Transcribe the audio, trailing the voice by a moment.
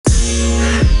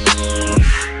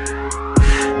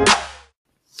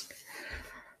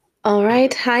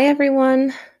right. Hi,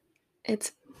 everyone.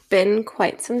 It's been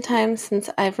quite some time since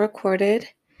I've recorded.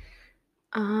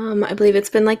 I believe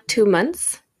it's been like 2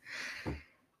 months.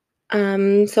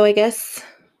 So I guess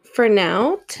for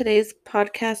now, today's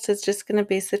podcast is just going to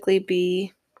basically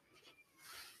be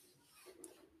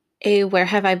a where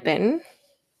have I been?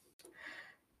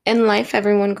 In life,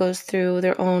 everyone goes through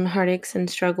their own heartaches and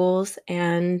struggles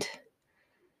and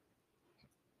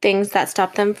things that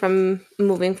stop them from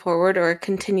moving forward or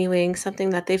continuing something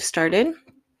that they've started.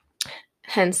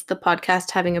 Hence the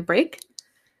podcast having a break.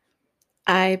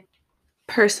 I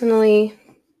personally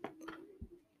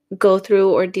go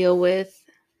through or deal with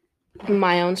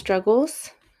my own struggles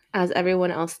as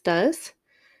everyone else does.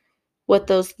 What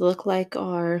those look like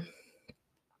are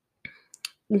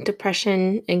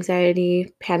depression,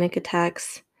 anxiety, panic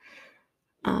attacks,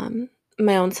 um,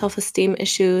 my own self esteem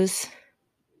issues,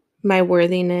 my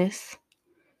worthiness.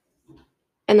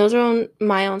 And those are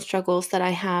my own struggles that I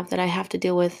have to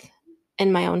deal with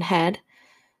in my own head.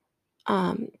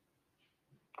 Um,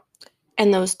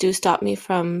 and those do stop me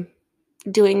from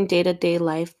doing day to day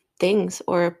life things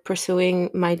or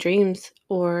pursuing my dreams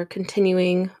or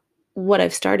continuing what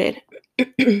I've started.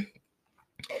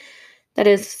 That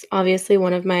is obviously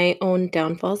one of my own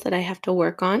downfalls that I have to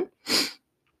work on.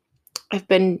 I've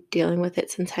been dealing with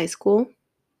it since high school.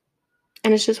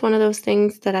 And it's just one of those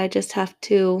things that I just have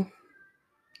to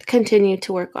continue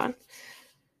to work on.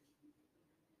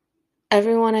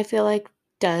 Everyone, I feel like,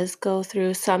 does go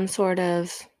through some sort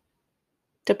of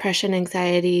depression,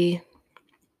 anxiety,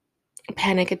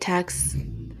 panic attacks,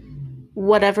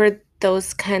 whatever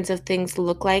those kinds of things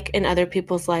look like in other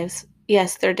people's lives.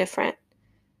 Yes, they're different.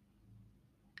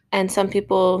 And some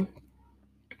people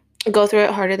go through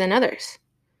it harder than others.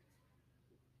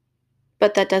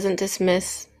 But that doesn't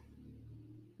dismiss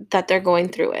that they're going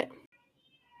through it.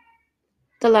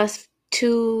 The last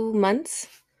 2 months,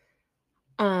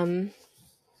 um,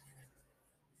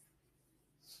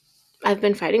 I've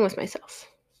been fighting with myself,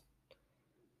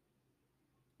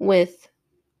 with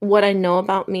what I know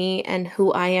about me and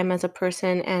who I am as a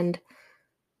person, and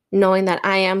knowing that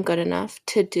I am good enough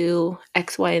to do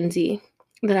X, Y, and Z,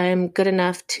 that I am good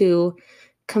enough to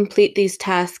complete these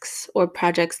tasks or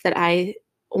projects that I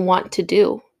want to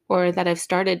do or that I've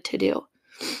started to do.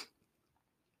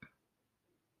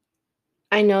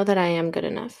 I know that I am good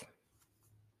enough.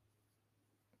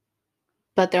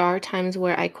 But there are times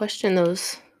where I question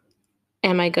those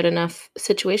am I good enough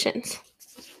situations.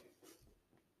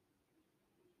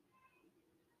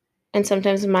 And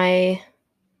sometimes my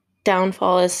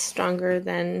downfall is stronger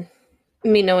than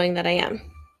me knowing that I am.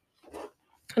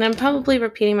 And I'm probably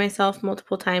repeating myself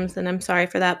multiple times, and I'm sorry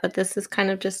for that, but this is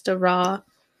kind of just a raw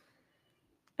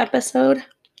episode.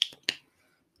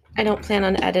 I don't plan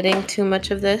on editing too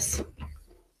much of this.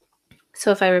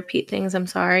 So if I repeat things, I'm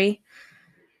sorry.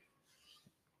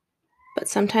 But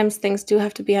sometimes things do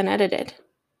have to be unedited.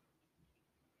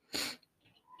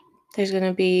 There's going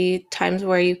to be times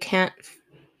where you can't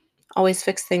always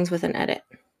fix things with an edit.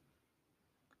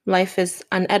 Life is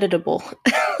uneditable.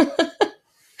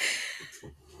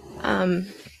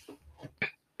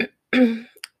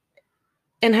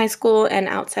 In high school and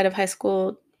outside of high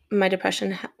school, my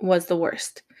depression was the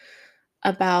worst.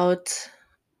 About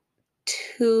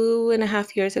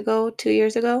 2.5 years ago, 2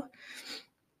 years ago,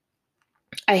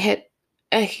 I hit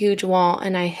a huge wall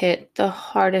and I hit the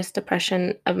hardest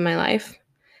depression of my life.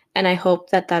 And I hope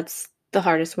that that's the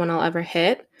hardest one I'll ever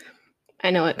hit.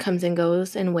 I know it comes and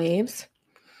goes in waves.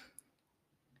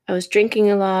 I was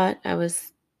drinking a lot. I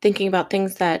was thinking about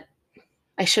things that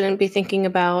I shouldn't be thinking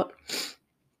about.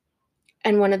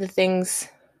 And one of the things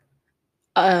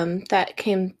that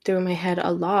came through my head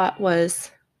a lot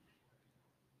was,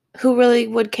 who really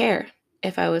would care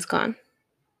if I was gone?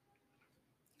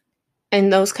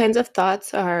 And those kinds of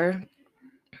thoughts are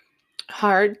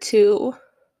hard to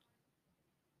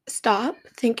stop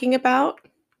thinking about,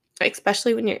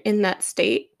 especially when you're in that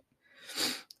state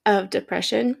of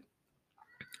depression.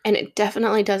 And it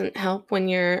definitely doesn't help when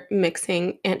you're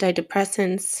mixing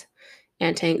antidepressants,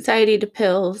 anti-anxiety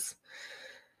pills,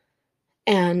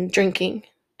 and drinking.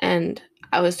 And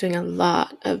I was doing a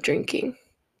lot of drinking.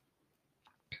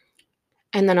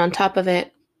 And then on top of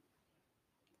it,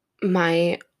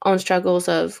 my own struggles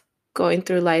of going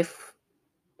through life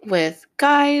with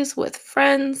guys, with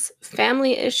friends,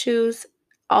 family issues,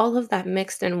 all of that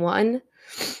mixed in one.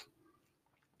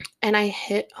 And I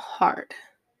hit hard.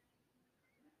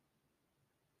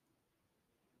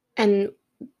 And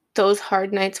those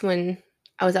hard nights when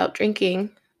I was out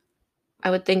drinking,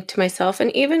 I would think to myself,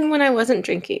 and even when I wasn't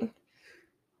drinking,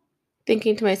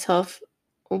 thinking to myself,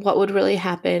 what would really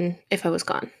happen if I was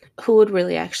gone? who would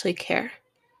really actually care?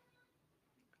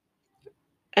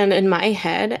 And in my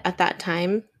head at that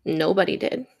time, nobody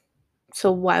did.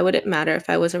 So why would it matter if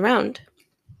I was around?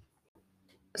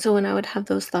 So when I would have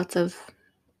those thoughts of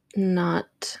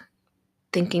not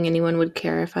thinking anyone would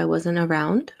care if I wasn't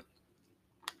around,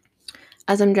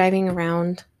 as I'm driving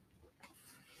around,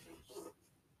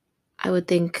 I would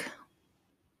think,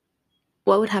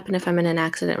 what would happen if I'm in an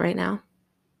accident right now?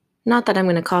 Not that I'm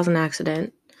going to cause an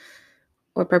accident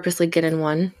or purposely get in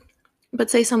one, but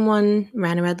say someone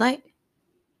ran a red light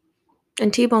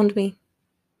and T-boned me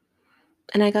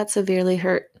and I got severely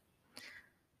hurt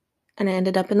and I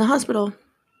ended up in the hospital,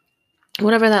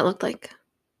 whatever that looked like.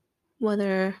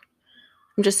 Whether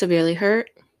I'm just severely hurt,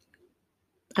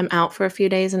 I'm out for a few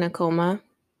days in a coma,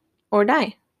 or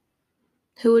die.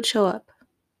 Who would show up?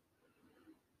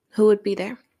 Who would be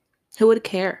there? Who would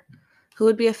care? Who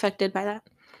would be affected by that?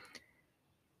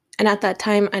 And at that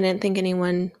time, I didn't think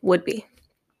anyone would be.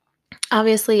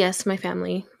 Obviously, yes, my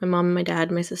family, my mom, my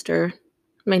dad, my sister,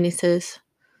 my nieces.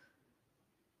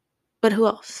 But who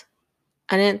else?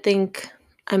 I didn't think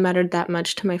I mattered that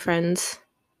much to my friends,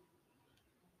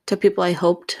 to people I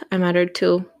hoped I mattered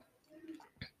to.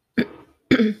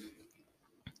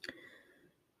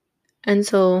 And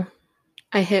so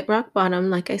I hit rock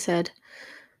bottom, like I said,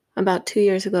 about 2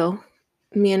 years ago.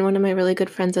 Me and one of my really good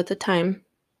friends at the time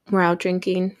were out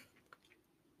drinking.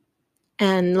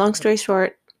 And long story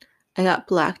short, I got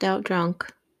blacked out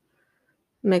drunk,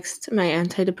 mixed my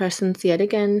antidepressants yet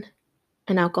again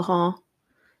and alcohol.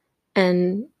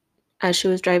 And as she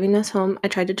was driving us home, I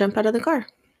tried to jump out of the car.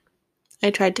 I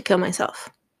tried to kill myself.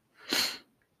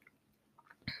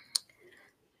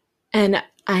 And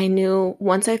I knew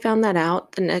once I found that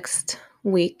out the next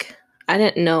week, I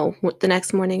didn't know. The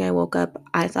next morning I woke up,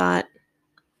 I thought,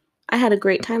 I had a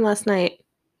great time last night.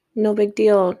 No big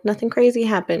deal. Nothing crazy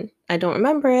happened. I don't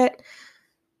remember it,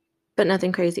 but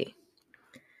nothing crazy.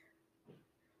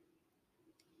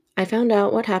 I found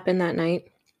out what happened that night,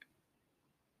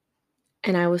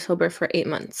 and I was sober for 8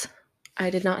 months. I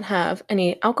did not have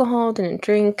any alcohol, didn't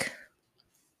drink.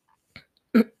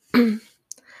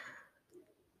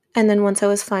 And then once I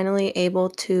was finally able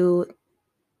to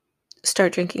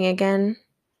start drinking again,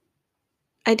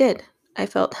 I did. I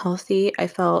felt healthy. I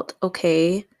felt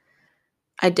okay.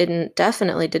 I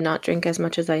definitely did not drink as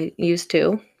much as I used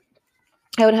to.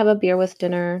 I would have a beer with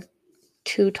dinner,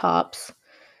 2 tops,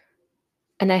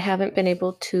 and I haven't been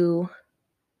able to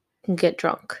get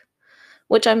drunk,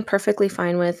 which I'm perfectly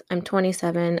fine with. I'm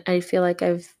 27. I feel like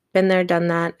I've been there, done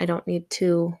that. I don't need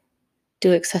to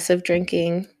do excessive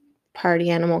drinking, party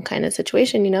animal kind of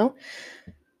situation, you know?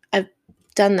 I've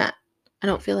done that. I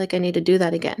don't feel like I need to do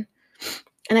that again.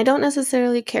 And I don't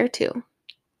necessarily care to,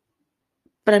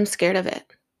 but I'm scared of it.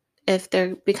 If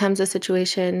there becomes a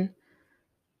situation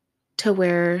to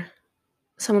where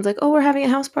someone's like, oh, we're having a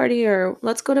house party or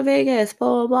let's go to Vegas,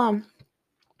 blah, blah, blah.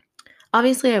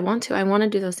 Obviously, I want to. I want to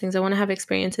do those things. I want to have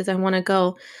experiences. I want to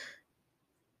go.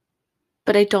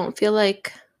 But I don't feel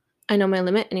like I know my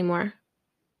limit anymore.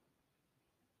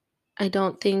 I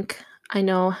don't think I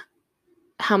know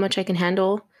how much I can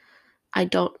handle. I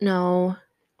don't know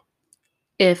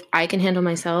if I can handle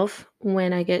myself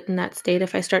when I get in that state.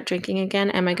 If I start drinking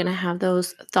again, am I going to have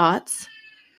those thoughts?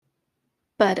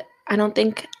 But I don't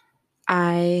think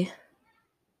I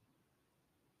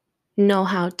know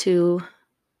how to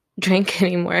drink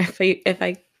anymore.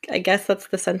 I guess that's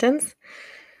the sentence.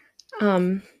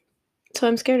 So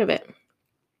I'm scared of it.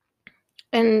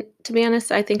 And to be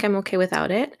honest, I think I'm okay without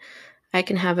it. I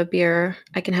can have a beer.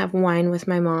 I can have wine with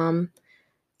my mom.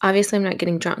 Obviously, I'm not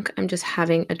getting drunk. I'm just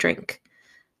having a drink.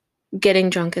 Getting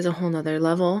drunk is a whole nother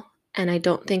level. And I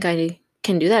don't think I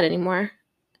can do that anymore.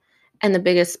 And the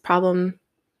biggest problem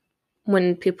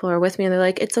when people are with me and they're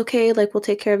like, it's okay, like, we'll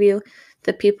take care of you.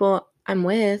 The people I'm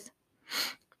with,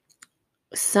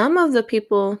 some of the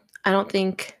people I don't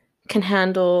think can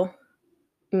handle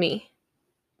me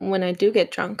when I do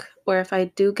get drunk or if I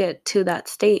do get to that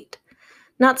state.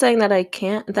 Not saying that I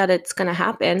can't, that it's going to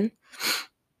happen.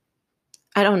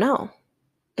 I don't know.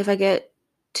 If I get,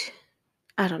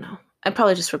 I don't know. I'm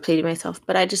probably just repeating myself,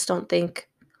 but I just don't think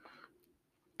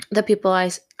the people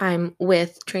I'm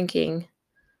with drinking,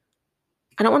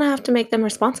 I don't want to have to make them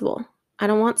responsible. I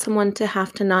don't want someone to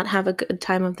have to not have a good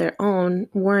time of their own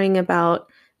worrying about,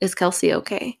 is Kelsey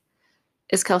okay?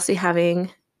 Is Kelsey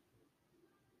having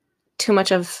too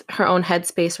much of her own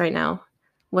headspace right now?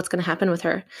 What's going to happen with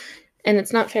her? And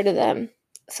it's not fair to them.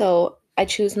 So I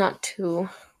choose not to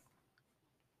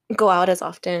go out as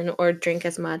often or drink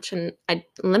as much, and I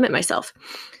limit myself.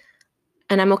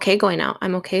 And I'm okay going out.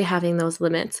 I'm okay having those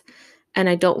limits. And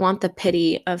I don't want the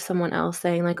pity of someone else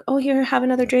saying like, oh, here, have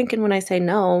another drink. And when I say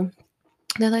no,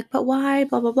 they're like, but why?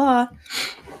 Blah, blah, blah.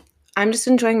 I'm just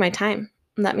enjoying my time.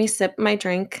 Let me sip my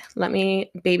drink. Let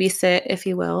me babysit, if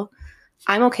you will.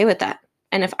 I'm okay with that.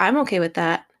 And if I'm okay with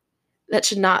that, that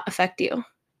should not affect you.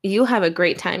 You have a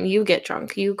great time. You get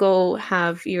drunk. You go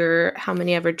have your how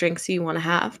many ever drinks you want to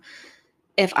have.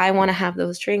 If I want to have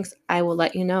those drinks, I will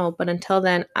let you know. But until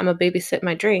then, I'm a babysit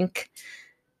my drink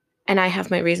and I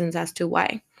have my reasons as to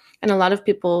why. And a lot of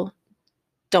people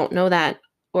don't know that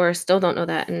or still don't know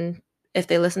that. And if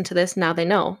they listen to this, now they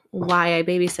know why I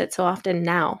babysit so often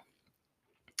now.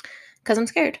 Because I'm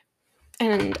scared.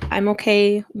 And I'm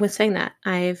okay with saying that.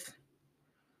 I've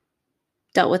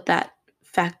dealt with that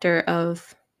factor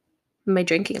of my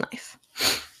drinking life.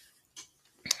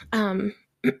 Um,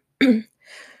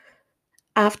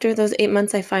 after those 8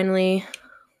 months, I finally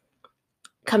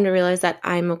come to realize that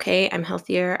I'm okay. I'm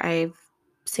healthier. I've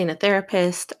seen a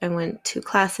therapist. I went to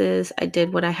classes. I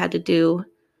did what I had to do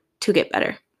to get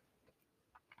better.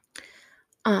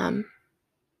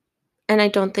 And I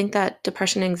don't think that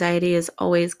depression, anxiety is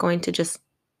always going to just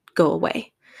go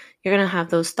away. You're going to have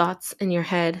those thoughts in your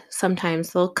head.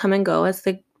 Sometimes they'll come and go as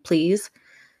they please,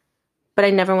 but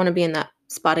I never want to be in that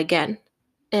spot again.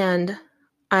 And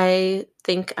I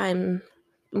think I'm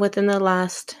within the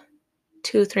last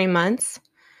 2-3 months.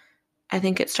 I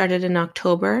think it started in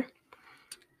October,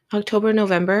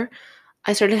 November.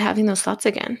 I started having those thoughts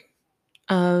again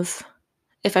of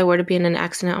if I were to be in an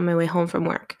accident on my way home from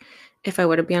work, if I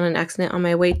were to be on an accident on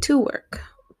my way to work,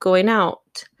 going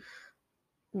out,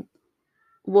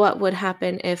 what would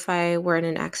happen if I were in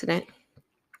an accident?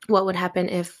 What would happen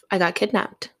if I got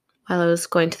kidnapped while I was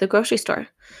going to the grocery store?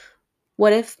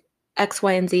 What if X,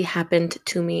 Y, and Z happened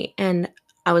to me and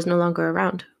I was no longer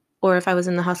around? Or if I was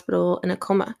in the hospital in a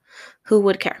coma, who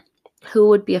would care? Who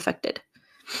would be affected?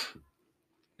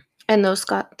 And those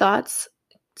thoughts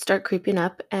start creeping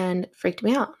up and freaked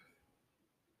me out.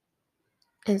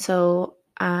 And so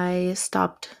I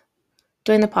stopped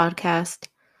doing the podcast.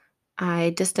 I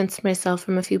distanced myself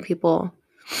from a few people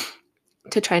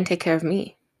to try and take care of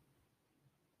me.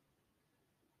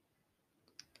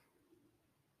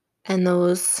 And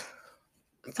those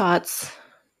thoughts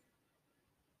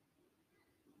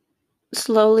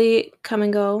slowly come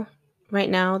and go. Right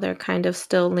now, they're kind of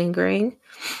still lingering.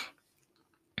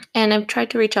 And I've tried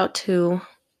to reach out to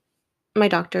my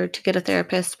doctor to get a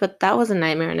therapist, but that was a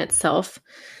nightmare in itself.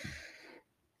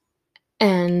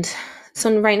 And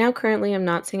so right now, currently, I'm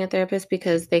not seeing a therapist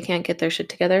because they can't get their shit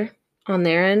together on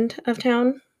their end of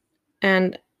town.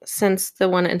 And since the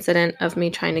one incident of me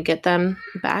trying to get them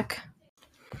back,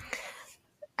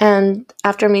 and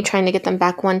after me trying to get them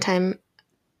back one time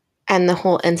and the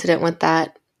whole incident with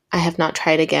that, I have not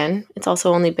tried again. It's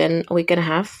also only been a week and a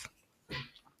half.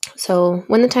 So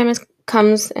when the time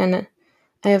comes and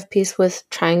I have peace with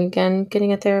trying again,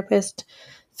 getting a therapist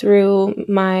through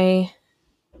my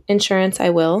insurance,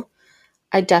 I will.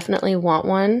 I definitely want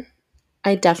one.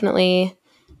 I definitely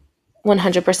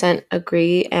 100%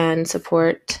 agree and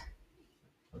support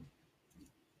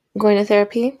going to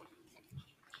therapy.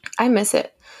 I miss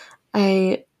it.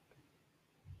 I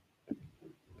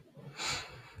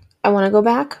want to go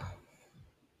back,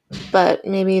 but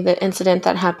maybe the incident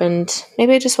that happened,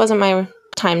 maybe it just wasn't my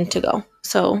time to go.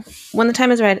 So when the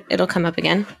time is right, it'll come up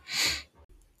again.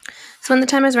 So when the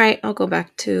time is right, I'll go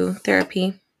back to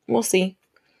therapy. We'll see.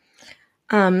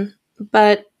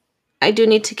 But I do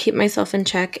need to keep myself in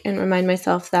check and remind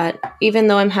myself that even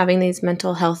though I'm having these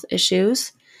mental health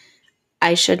issues,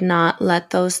 I should not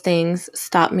let those things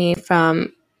stop me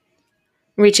from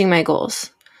reaching my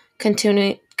goals,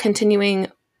 continuing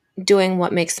doing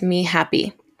what makes me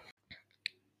happy.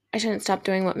 I shouldn't stop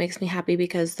doing what makes me happy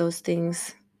because those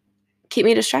things keep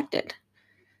me distracted.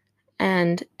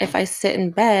 And if I sit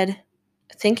in bed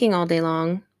thinking all day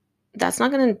long, that's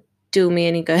not going to do me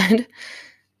any good.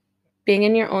 Being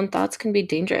in your own thoughts can be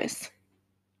dangerous.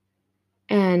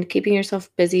 And keeping yourself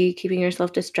busy, keeping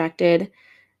yourself distracted,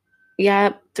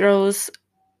 throws,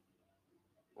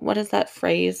 what is that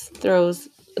phrase? Throws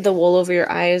the wool over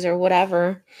your eyes or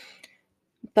whatever.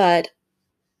 But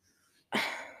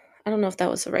I don't know if that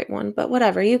was the right one, but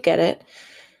whatever, you get it.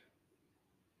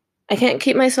 I can't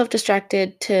keep myself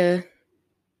distracted to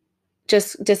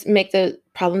just make the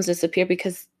problems disappear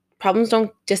because problems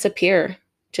don't disappear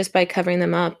just by covering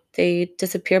them up. They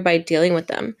disappear by dealing with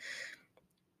them.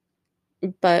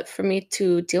 But for me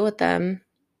to deal with them,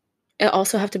 I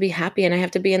also have to be happy and I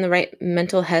have to be in the right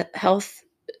mental health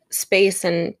space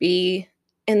and be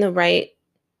in the right,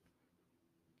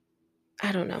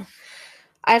 I don't know.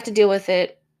 I have to deal with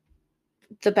it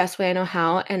the best way I know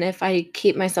how. And if I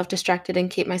keep myself distracted and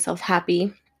keep myself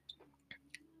happy,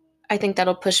 I think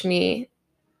that'll push me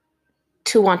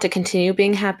to want to continue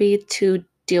being happy to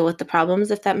deal with the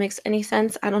problems, if that makes any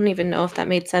sense. I don't even know if that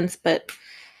made sense, but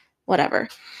whatever.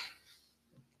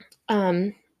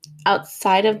 Um,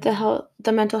 Outside of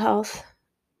the mental health,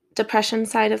 depression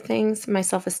side of things, my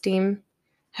self-esteem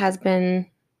has been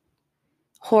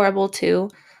horrible too.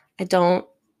 I don't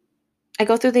I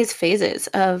go through these phases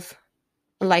of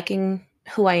liking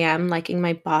who I am, liking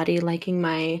my body, liking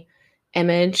my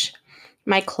image,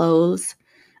 my clothes.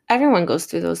 Everyone goes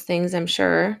through those things, I'm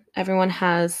sure. Everyone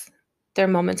has their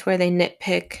moments where they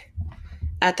nitpick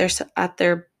at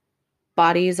their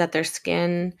bodies, at their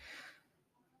skin.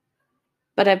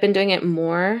 But I've been doing it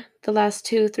more the last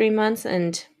 2, 3 months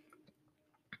and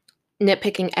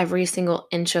nitpicking every single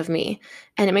inch of me.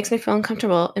 And it makes me feel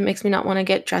uncomfortable. It makes me not want to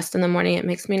get dressed in the morning. It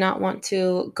makes me not want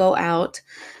to go out.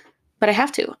 But I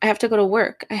have to. I have to go to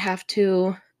work. I have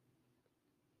to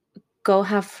go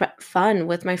have fun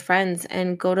with my friends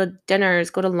and go to dinners,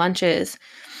 go to lunches,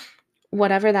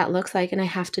 whatever that looks like. And I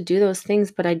have to do those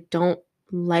things, but I don't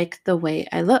like the way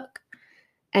I look.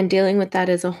 And dealing with that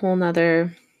is a whole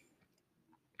nother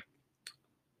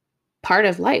part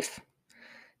of life.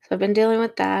 So I've been dealing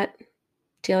with that,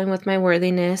 dealing with my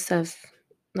worthiness of,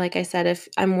 like I said, if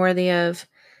I'm worthy of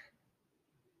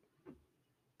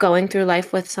going through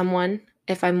life with someone,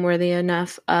 if I'm worthy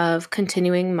enough of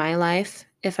continuing my life,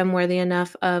 if I'm worthy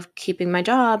enough of keeping my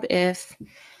job, if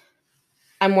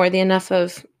I'm worthy enough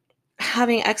of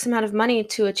having X amount of money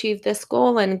to achieve this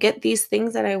goal and get these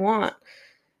things that I want.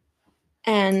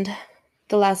 And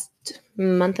the last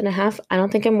month and a half, I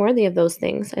don't think I'm worthy of those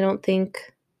things. I don't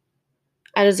think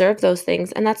I deserve those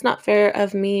things. And that's not fair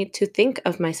of me to think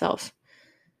of myself.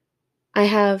 I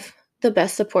have the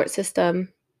best support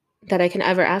system that I can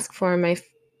ever ask for.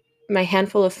 My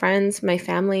handful of friends, my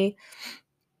family,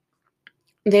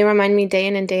 they remind me day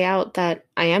in and day out that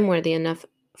I am worthy enough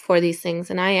for these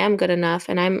things and I am good enough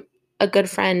and I'm a good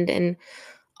friend and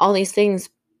all these things.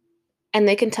 And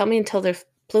they can tell me until they're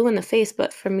blue in the face,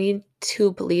 but for me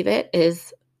to believe it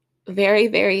is very,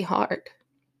 very hard.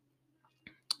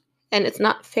 And it's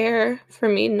not fair for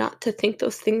me not to think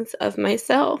those things of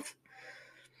myself.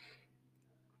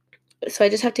 So I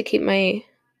just have to keep my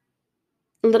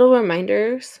little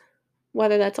reminders,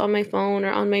 whether that's on my phone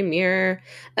or on my mirror.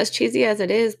 As cheesy as it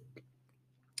is,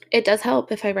 it does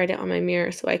help if I write it on my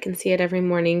mirror so I can see it every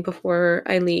morning before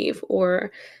I leave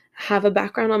or have a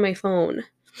background on my phone.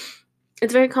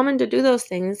 It's very common to do those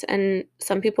things, and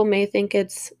some people may think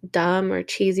it's dumb or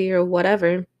cheesy or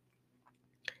whatever.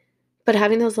 But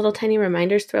having those little tiny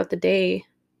reminders throughout the day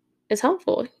is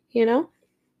helpful, you know?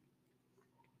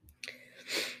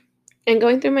 And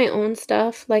going through my own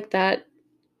stuff like that,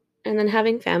 and then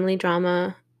having family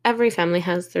drama. Every family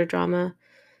has their drama.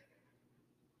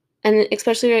 And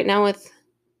especially right now with,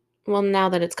 well, now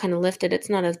that it's kind of lifted, it's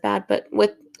not as bad. But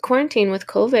with quarantine, with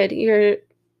COVID, you're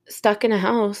stuck in a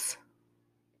house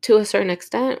to a certain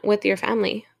extent with your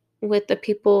family, with the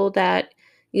people that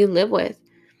you live with.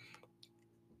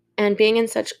 And being in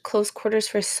such close quarters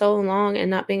for so long and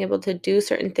not being able to do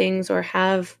certain things or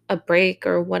have a break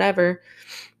or whatever,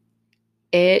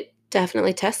 it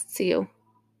definitely tests you.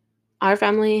 Our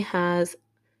family has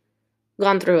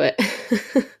gone through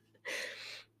it.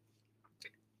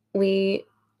 we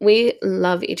we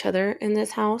love each other in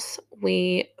this house.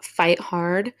 We fight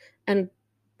hard and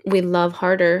we love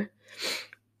harder.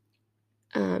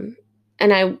 Um,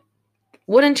 and I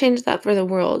wouldn't change that for the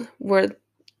world. We're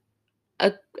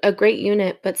a, a great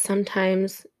unit, but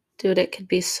sometimes, dude, it could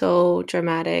be so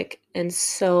dramatic and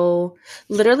so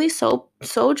literally so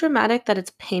dramatic that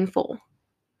it's painful.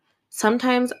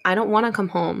 Sometimes I don't want to come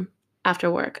home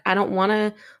after work. I don't want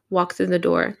to walk through the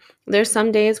door. There's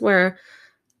some days where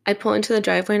I pull into the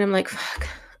driveway and I'm like, fuck,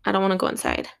 I don't want to go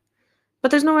inside.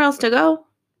 But there's nowhere else to go.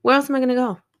 Where else am I going to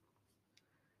go?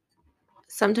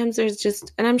 Sometimes there's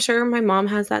just, and I'm sure my mom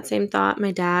has that same thought,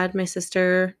 my dad, my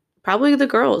sister, probably the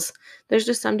girls. There's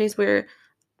just some days where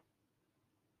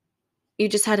you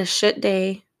just had a shit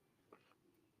day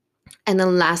and the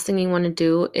last thing you want to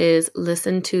do is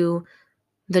listen to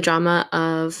the drama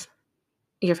of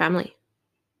your family.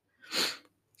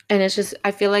 And it's just,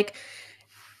 I feel like,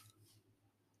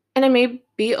 and I may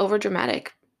be over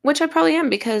dramatic, which I probably am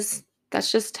because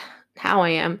that's just how I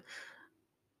am.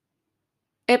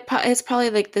 It's probably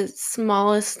like the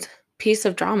smallest piece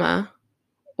of drama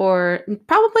or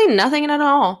probably nothing at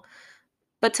all.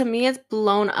 But to me, it's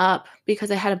blown up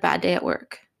because I had a bad day at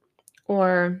work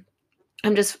or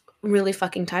I'm just really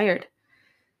fucking tired.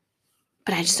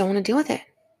 But I just don't want to deal with it.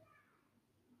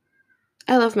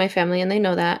 I love my family and they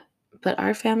know that, but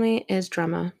our family is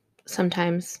drama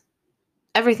sometimes.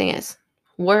 Everything is.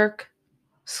 Work,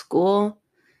 school,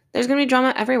 there's going to be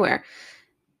drama everywhere.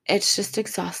 It's just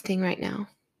exhausting right now.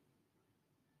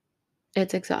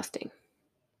 It's exhausting.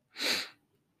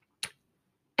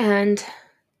 And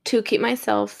to keep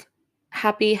myself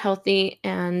happy, healthy,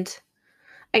 and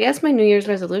I guess my New Year's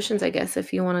resolutions, I guess,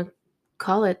 if you want to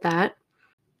call it that,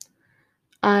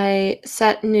 I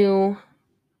set new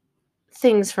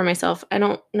things for myself. I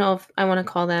don't know if I want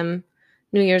to call them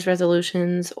New Year's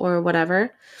resolutions or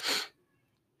whatever,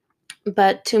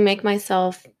 but to make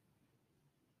myself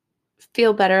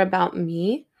feel better about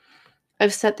me,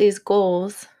 I've set these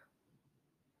goals.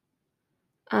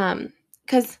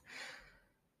 Because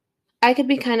I could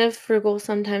be kind of frugal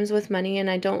sometimes with money, and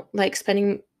I don't like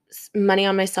spending money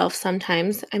on myself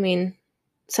sometimes. I mean,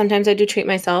 sometimes I do treat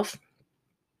myself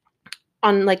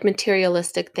on like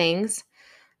materialistic things.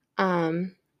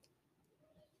 Um,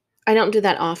 I don't do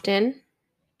that often.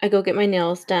 I go get my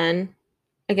nails done.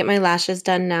 I get my lashes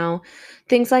done now.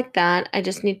 Things like that. I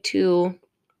just need to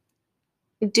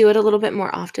do it a little bit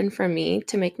more often for me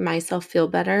to make myself feel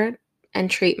better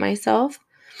and treat myself.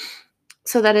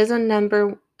 So that is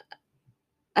another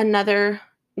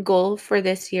goal for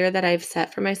this year that I've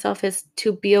set for myself is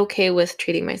to be okay with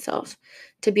treating myself,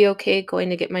 to be okay going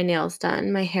to get my nails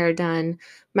done, my hair done,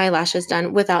 my lashes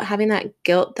done without having that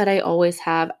guilt that I always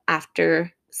have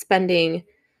after spending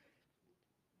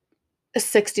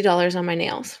 $60 on my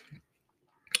nails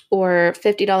or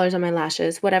 $50 on my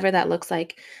lashes, whatever that looks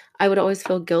like. I would always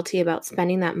feel guilty about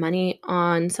spending that money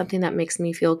on something that makes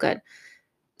me feel good.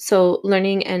 So,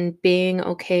 learning and being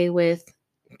okay with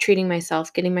treating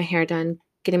myself, getting my hair done,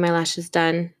 getting my lashes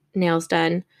done, nails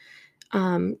done,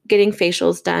 getting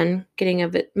facials done, getting a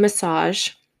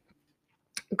massage,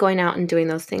 going out and doing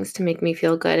those things to make me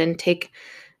feel good and take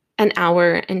an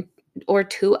hour and or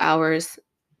 2 hours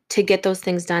to get those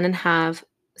things done and have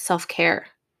self-care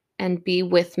and be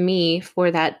with me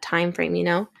for that time frame, you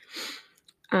know?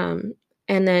 Um,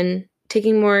 and then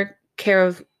taking more care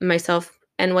of myself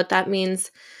and what that means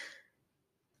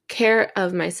care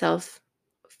of myself,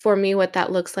 for me, what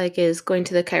that looks like is going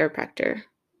to the chiropractor,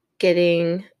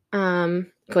 getting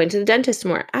going to the dentist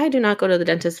more. I do not go to the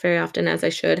dentist very often as I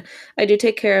should. I do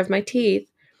take care of my teeth,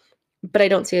 but I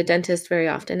don't see a dentist very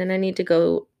often and I need to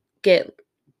go get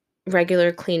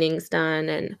regular cleanings done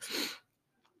and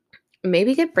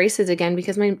maybe get braces again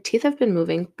because my teeth have been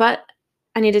moving, but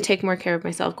I need to take more care of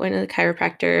myself, going to the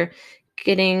chiropractor,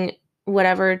 getting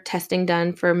whatever testing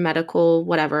done for medical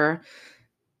whatever.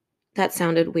 That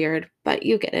sounded weird, but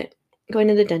you get it. Going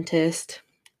to the dentist.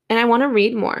 And I want to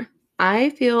read more.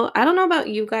 I don't know about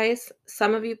you guys.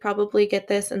 Some of you probably get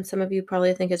this, and some of you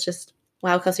probably think it's just,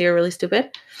 wow, Kelsey, you're really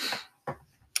stupid.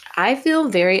 I feel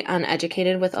very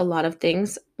uneducated with a lot of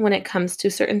things when it comes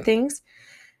to certain things.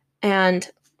 And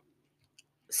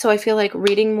so I feel like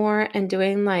reading more and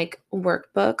doing like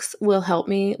workbooks will help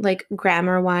me, like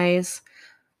grammar wise.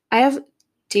 I have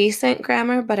decent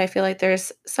grammar, but I feel like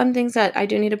there's some things that I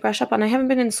do need to brush up on. I haven't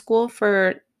been in school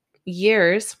for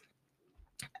years.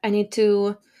 I need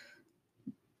to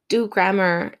do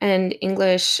grammar and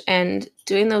English and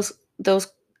doing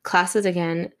those classes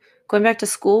again. Going back to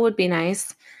school would be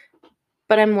nice,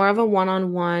 but I'm more of a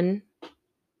one-on-one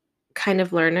kind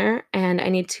of learner and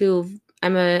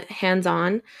I'm a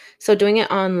hands-on. So doing it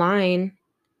online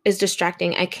is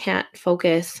distracting. I can't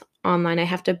focus online. I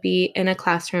have to be in a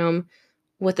classroom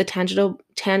with a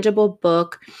tangible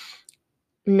book,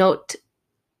 note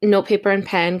note paper and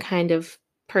pen kind of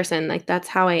person. Like that's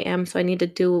how I am. So I need to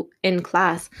do in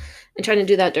class. And trying to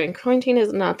do that during quarantine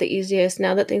is not the easiest.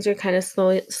 Now that things are kind of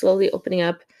slowly opening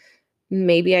up,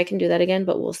 maybe I can do that again,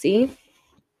 but we'll see.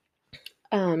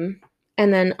 And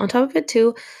then on top of it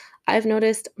too, I've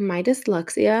noticed my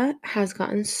dyslexia has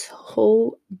gotten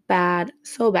so bad,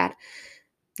 so bad.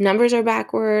 Numbers are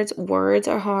backwards, words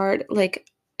are hard. Like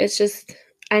it's just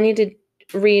I need to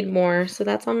read more. So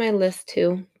that's on my list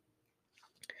too.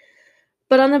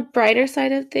 But on the brighter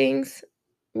side of things,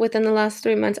 within the last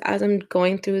 3 months, as I'm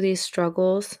going through these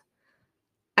struggles,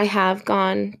 I have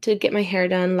gone to get my hair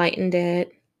done, lightened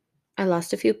it. I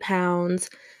lost a few pounds.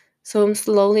 So I'm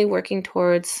slowly working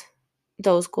towards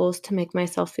those goals to make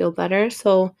myself feel better.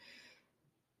 So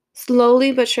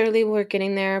slowly but surely we're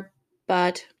getting there,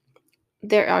 but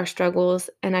there are struggles.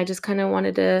 And I just kind of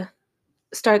wanted to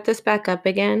start this back up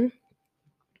again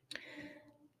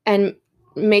and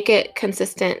make it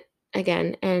consistent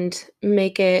again and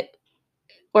make it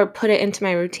or put it into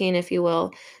my routine, if you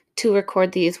will, to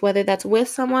record these, whether that's with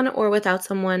someone or without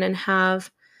someone, and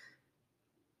have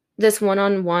this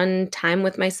one-on-one time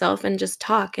with myself and just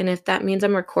talk, and if that means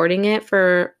I'm recording it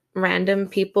for random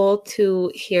people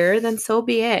to hear, then so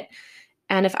be it.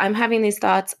 And if I'm having these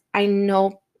thoughts, I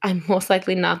know I'm most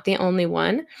likely not the only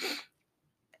one,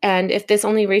 and if this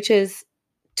only reaches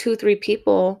 2, 3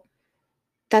 people,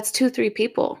 that's 2, 3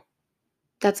 people.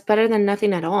 That's better than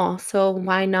nothing at all, so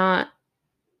why not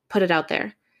put it out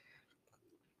there?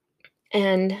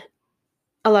 And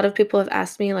a lot of people have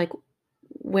asked me, like,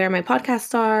 where my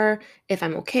podcasts are, if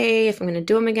I'm okay, if I'm gonna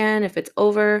do them again, if it's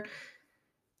over.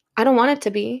 I don't want it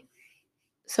to be.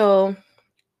 So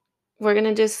we're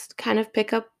gonna just kind of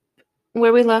pick up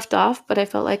where we left off, but I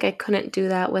felt like I couldn't do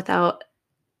that without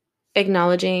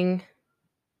acknowledging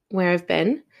where I've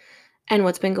been and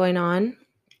what's been going on.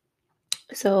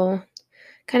 So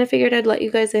kind of figured I'd let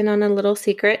you guys in on a little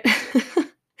secret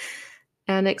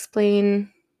and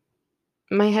explain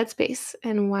my headspace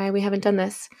and why we haven't done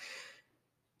this.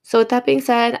 So with that being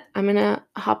said, I'm gonna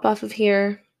hop off of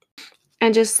here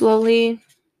and just slowly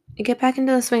get back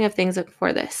into the swing of things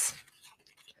for this.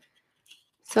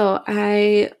 So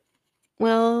I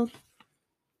will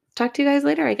talk to you guys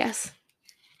later, I guess.